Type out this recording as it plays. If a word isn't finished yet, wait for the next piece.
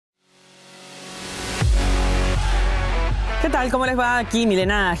¿Qué tal? ¿Cómo les va? Aquí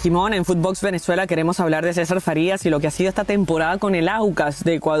Milena Jimón en Footbox Venezuela. Queremos hablar de César Farías y lo que ha sido esta temporada con el Aucas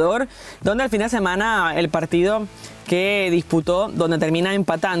de Ecuador, donde al fin de semana el partido que disputó, donde termina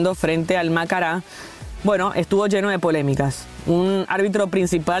empatando frente al Macará, bueno, estuvo lleno de polémicas. Un árbitro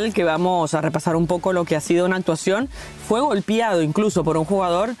principal, que vamos a repasar un poco lo que ha sido una actuación, fue golpeado incluso por un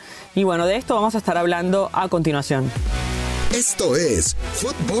jugador, y bueno, de esto vamos a estar hablando a continuación. Esto es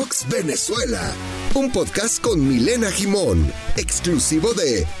Footbox Venezuela, un podcast con Milena Jimón, exclusivo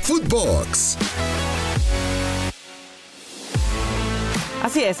de Footbox.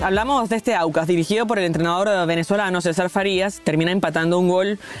 Así es, hablamos de este Aucas, dirigido por el entrenador venezolano César Farías. Termina empatando un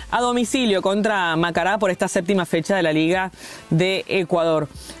gol a domicilio contra Macará por esta séptima fecha de la Liga de Ecuador.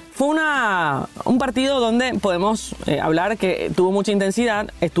 Fue un partido donde podemos hablar que tuvo mucha intensidad,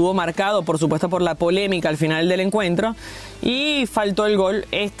 estuvo marcado por supuesto por la polémica al final del encuentro y faltó el gol.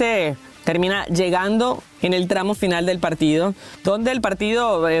 Termina llegando en el tramo final del partido, donde el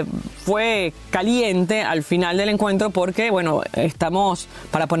partido fue caliente al final del encuentro porque, bueno, estamos,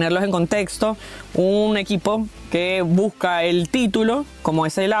 para ponerlos en contexto, un equipo que busca el título, como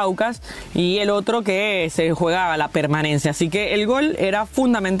es el Aucas, y el otro que se juega a la permanencia. Así que el gol era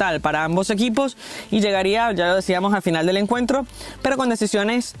fundamental para ambos equipos y llegaría, ya lo decíamos, al final del encuentro, pero con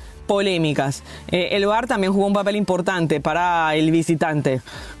decisiones polémicas. El VAR también jugó un papel importante para el visitante,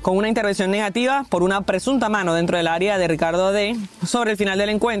 con una intervención negativa por una presunta mano dentro del área de Ricardo D sobre el final del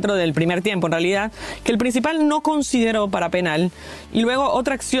encuentro, del primer tiempo en realidad, que el principal no consideró para penal, y luego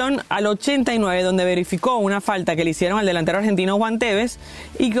otra acción al 89 donde verificó una falta que le hicieron al delantero argentino Juan Tevez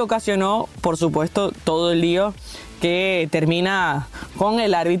y que ocasionó, por supuesto, todo el lío que termina con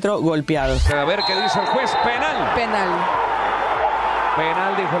el árbitro golpeado. A ver qué dice el juez. Penal.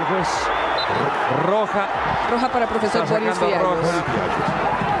 Penal, dijo el juez. Roja para el profesor Boris Fiallos.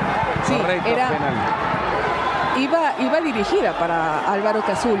 Sí, correcto, era penal. Iba dirigida para Álvaro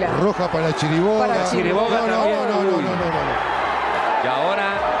Cazula. Roja para Chiriboga. No. Y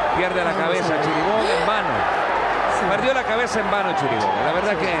ahora pierde la cabeza Chiriboga en vano. Sí. Perdió la cabeza en vano Chiriboga. La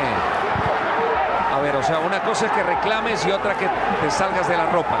verdad que... A ver, o sea, una cosa es que reclames y otra que te salgas de la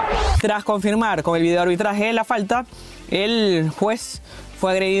ropa. Tras confirmar con el videoarbitraje la falta, el juez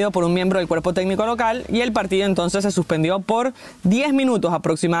fue agredido por un miembro del cuerpo técnico local y el partido entonces se suspendió por 10 minutos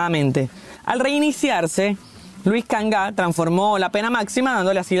aproximadamente. Al reiniciarse, Luis Cangá transformó la pena máxima,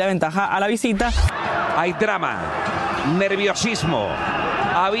 dándole así la ventaja a la visita. Hay drama, nerviosismo,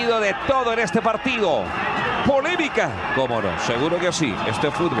 ha habido de todo en este partido. Polémica, ¿cómo no? Seguro que sí, este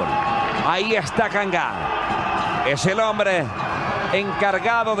es fútbol. Ahí está Cangá, es el hombre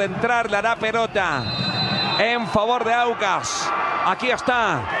encargado de entrarle a la pelota en favor de Aucas. Aquí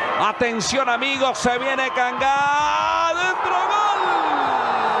está, atención amigos, se viene Cangá, dentro, gol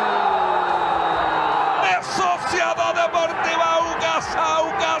de Sociedad Deportiva Aucas,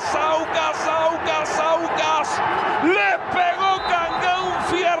 le pegó Cangá un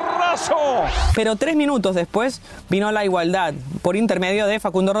fierrazo. Pero 3 minutos después vino la igualdad por intermedio de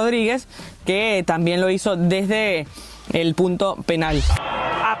Facundo Rodríguez, que también lo hizo desde el punto penal.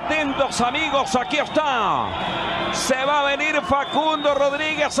 Atentos amigos, aquí está. Se va a venir Facundo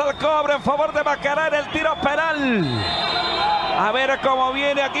Rodríguez al cobre en favor de Macará en el tiro penal. A ver cómo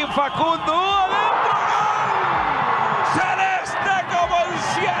viene aquí Facundo. ¡Adentro! ¡Celeste como el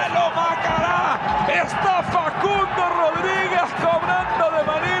cielo, Macará! Está Facundo Rodríguez cobrando de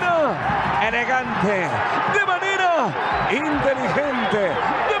manera elegante, de manera inteligente,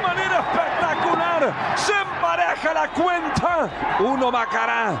 de manera espectacular. Se empareja la cuenta. 1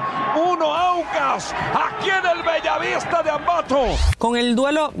 Macará, 1 Aucas, aquí en el Bellavista de Ambato. Con el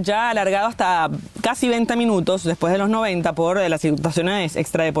duelo ya alargado hasta casi 20 minutos después de los 90 por las situaciones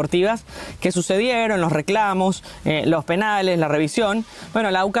extradeportivas que sucedieron, los reclamos, los penales, la revisión. Bueno,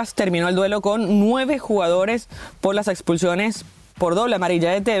 el Aucas terminó el duelo con 9 jugadores por las expulsiones por doble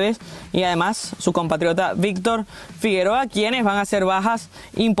amarilla de Tevez y además su compatriota Víctor Figueroa, quienes van a ser bajas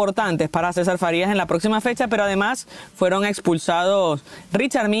importantes para César Farías en la próxima fecha, pero además fueron expulsados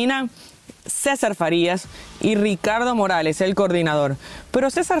Richard Mina, César Farías y Ricardo Morales, el coordinador. Pero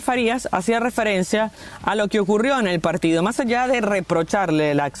César Farías hacía referencia a lo que ocurrió en el partido, más allá de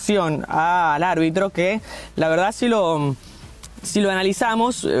reprocharle la acción al árbitro, que la verdad si lo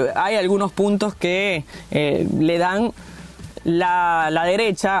analizamos hay algunos puntos que le dan la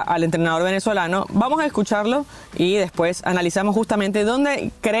derecha al entrenador venezolano. Vamos a escucharlo y después analizamos justamente dónde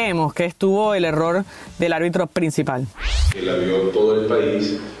creemos que estuvo el error del árbitro principal. Que la vio todo el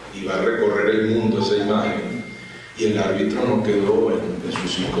país y va a recorrer el mundo esa imagen, y el árbitro no quedó en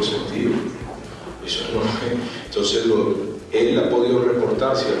sus 5 sentidos. Eso no es. Entonces él ha podido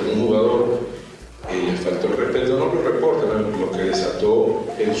reportar si algún jugador le faltó el respeto, no lo reporta, no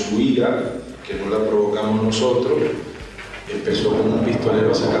en su ira, que no la provocamos nosotros, empezó como un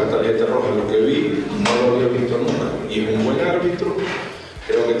pistolero a sacar tarjeta roja. Lo que vi no lo había visto nunca, y es un buen árbitro,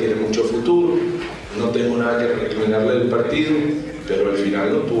 creo que tiene mucho futuro, no tengo nada que recriminarle del partido, pero al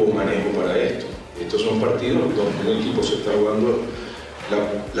final no tuvo manejo para esto. Estos son partidos donde un equipo se está jugando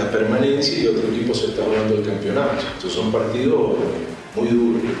la permanencia y otro equipo se está jugando el campeonato. Estos son partidos muy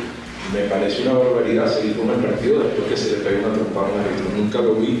duros. Me parece una barbaridad seguir con el partido después que se le pega una trompada a un árbitro. Nunca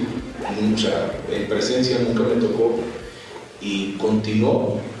lo vi, o sea, en presencia nunca me tocó, y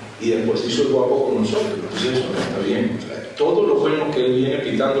continuó y después se hizo el guapo con nosotros. Entonces eso no está bien. O sea, todo lo bueno que él viene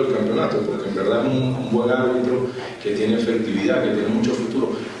pitando el campeonato, porque en verdad es un buen árbitro que tiene efectividad, que tiene mucho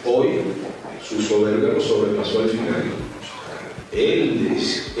futuro. Hoy su soberbia lo sobrepasó al final.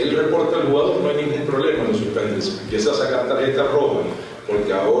 Él reporta al jugador, no hay ningún problema, lo suspende. Empieza a sacar tarjeta roja,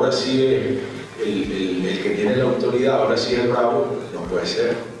 porque ahora sí es el que tiene la autoridad, ahora sí es bravo. No puede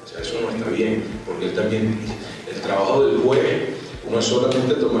ser, o sea, eso no está bien, porque él también, el trabajo del juez no es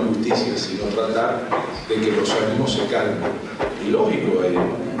solamente tomar justicia, sino tratar de que los ánimos se calmen. Y lógico,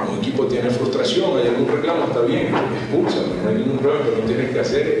 un equipo tiene frustración, hay algún reclamo, está bien, expulsan, no hay ningún problema, pero no tienes que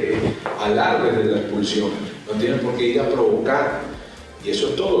hacer alardes de la expulsión, no tienes por qué ir a provocar, y eso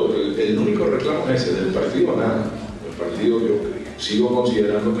es todo. El único reclamo es ese, del partido nada. El partido yo sigo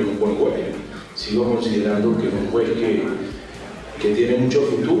considerando que es un buen juez, sigo considerando que es un juez que tiene mucho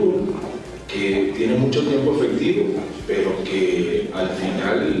futuro, que tiene mucho tiempo efectivo, pero que al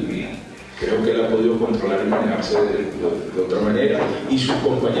final creo que él ha podido controlar y manejarse de otra manera, y sus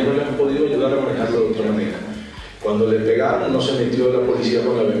compañeros le han podido ayudar a manejarlo de otra manera. Cuando le pegaron no se metió la policía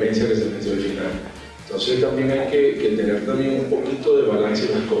con la vehemencia que se metió al final. Entonces también hay que tener también un poquito de balance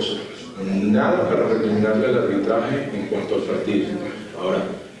en las cosas. Nada para recriminarle al arbitraje en cuanto al partido. Ahora,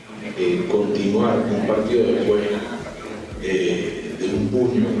 continuar un partido de juego de un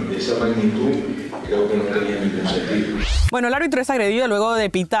puño de esa magnitud, creo que no tenía ningún sentido. Bueno, el árbitro es agredido luego de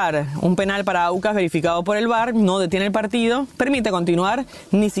pitar un penal para Aucas verificado por el VAR, no detiene el partido, permite continuar,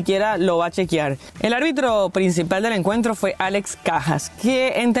 ni siquiera lo va a chequear. El árbitro principal del encuentro fue Alex Cajas,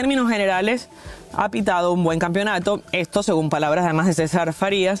 que en términos generales ha pitado un buen campeonato, esto según palabras además de César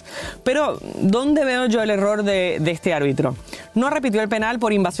Farías, pero ¿dónde veo yo el error de este árbitro? No repitió el penal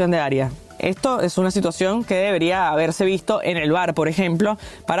por invasión de área. Esto es una situación que debería haberse visto en el VAR, por ejemplo,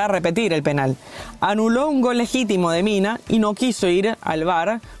 para repetir el penal. Anuló un gol legítimo de Mina y no quiso ir al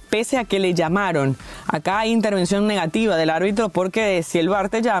VAR pese a que le llamaron. Acá hay intervención negativa del árbitro porque si el VAR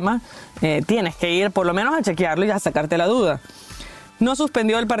te llama, tienes que ir por lo menos a chequearlo y a sacarte la duda. No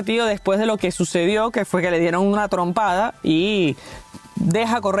suspendió el partido después de lo que sucedió, que fue que le dieron una trompada y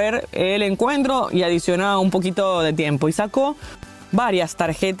deja correr el encuentro y adiciona un poquito de tiempo. Y sacó varias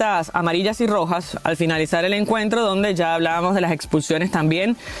tarjetas amarillas y rojas al finalizar el encuentro, donde ya hablábamos de las expulsiones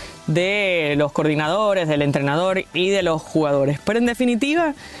también de los coordinadores, del entrenador y de los jugadores. Pero en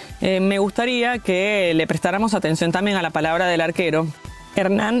definitiva, me gustaría que le prestáramos atención también a la palabra del arquero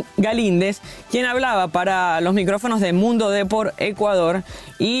Hernán Galíndez, quien hablaba para los micrófonos de Mundo Depor Ecuador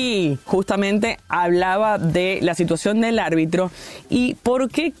y justamente hablaba de la situación del árbitro y por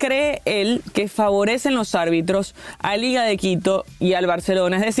qué cree él que favorecen los árbitros a Liga de Quito y al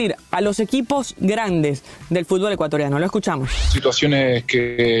Barcelona, es decir, a los equipos grandes del fútbol ecuatoriano. Lo escuchamos. Situaciones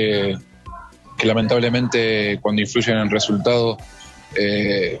que lamentablemente cuando influyen en el resultado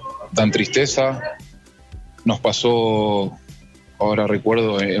dan tristeza. Nos pasó, ahora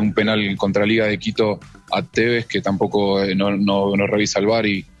recuerdo, un penal contra Liga de Quito a Tevez, que tampoco no revisa el VAR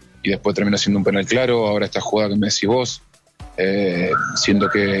y después termina siendo un penal claro. Ahora esta jugada que me decís vos, siendo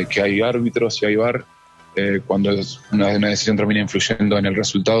que hay árbitros y hay VAR, cuando una decisión termina influyendo en el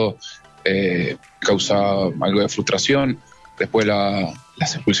resultado, causa algo de frustración. Después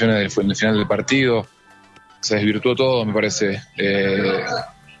las expulsiones en el final del partido, se desvirtuó todo, me parece.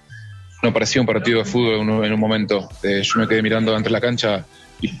 No parecía un partido de fútbol en un momento. Yo me quedé mirando dentro de la cancha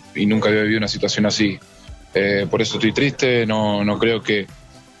y nunca había vivido una situación así. Por eso estoy triste. No creo que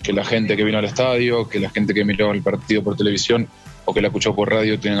la gente que vino al estadio, que la gente que miró el partido por televisión o que la escuchó por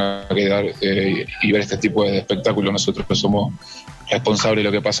radio tenga que dar y ver este tipo de espectáculo. Nosotros somos responsables de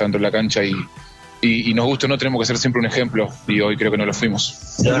lo que pasa dentro de la cancha y nos gusta o no, tenemos que ser siempre un ejemplo, y hoy creo que no lo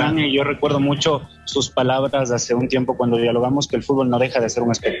fuimos. Yo recuerdo mucho sus palabras hace un tiempo cuando dialogamos, que el fútbol no deja de ser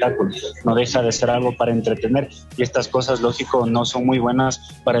un espectáculo, no deja de ser algo para entretener, y estas cosas, lógico, no son muy buenas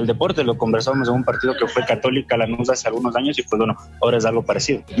para el deporte. Lo conversamos en un partido que fue Católica Lanús hace algunos años y pues bueno, ahora es algo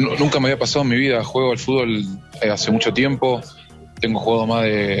parecido. Nunca me había pasado en mi vida, juego al fútbol hace mucho tiempo, tengo jugado más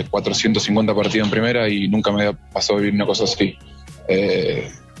de 450 partidos en primera y nunca me había pasado a vivir una cosa así.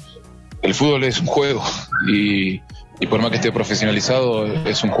 El fútbol es un juego y por más que esté profesionalizado,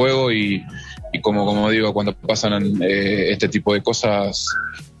 es un juego y como digo, cuando pasan este tipo de cosas,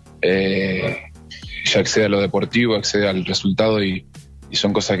 ya excede a lo deportivo, excede al resultado y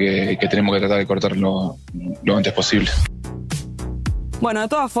son cosas que tenemos que tratar de cortar lo antes posible. Bueno, de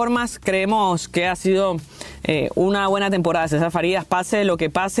todas formas, creemos que ha sido una buena temporada. César Farías, pase lo que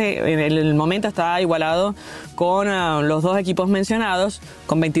pase, en el momento está igualado con los dos equipos mencionados,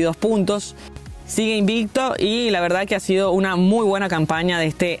 con 22 puntos. Sigue invicto y la verdad que ha sido una muy buena campaña de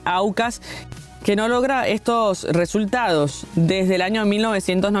este Aucas, que no logra estos resultados desde el año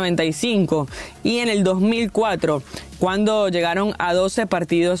 1995 y en el 2004, cuando llegaron a 12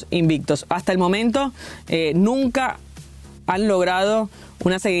 partidos invictos. Hasta el momento nunca han logrado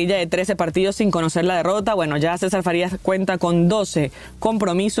una seguidilla de 13 partidos sin conocer la derrota. Bueno, ya César Farías cuenta con 12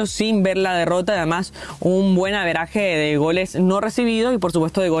 compromisos sin ver la derrota, además un buen averaje de goles no recibidos y por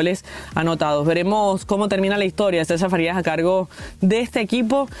supuesto de goles anotados. Veremos cómo termina la historia de César Farías a cargo de este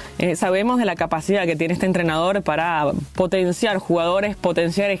equipo. Sabemos de la capacidad que tiene este entrenador para potenciar jugadores,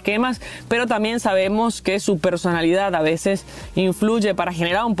 potenciar esquemas, pero también sabemos que su personalidad a veces influye para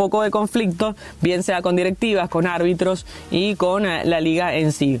generar un poco de conflicto, bien sea con directivas, con árbitros y con la liga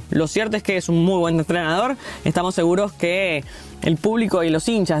en sí. Lo cierto es que es un muy buen entrenador. Estamos seguros que el público y los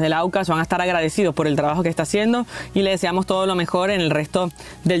hinchas del Aucas van a estar agradecidos por el trabajo que está haciendo y le deseamos todo lo mejor en el resto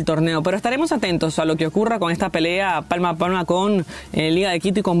del torneo. Pero estaremos atentos a lo que ocurra con esta pelea palma a palma con Liga de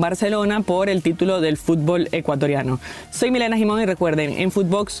Quito y con Barcelona por el título del fútbol ecuatoriano. Soy Milena Jimón y recuerden, en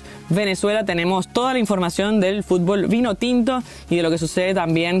Footbox Venezuela tenemos toda la información del fútbol vino tinto y de lo que sucede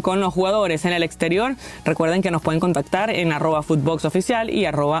también con los jugadores en el exterior. Recuerden que nos pueden contactar en @footboxoficial y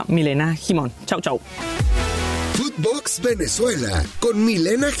 @Milena Jimón. Chau, chau. Footbox Venezuela con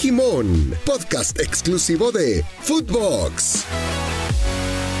Milena Jimón, podcast exclusivo de Footbox.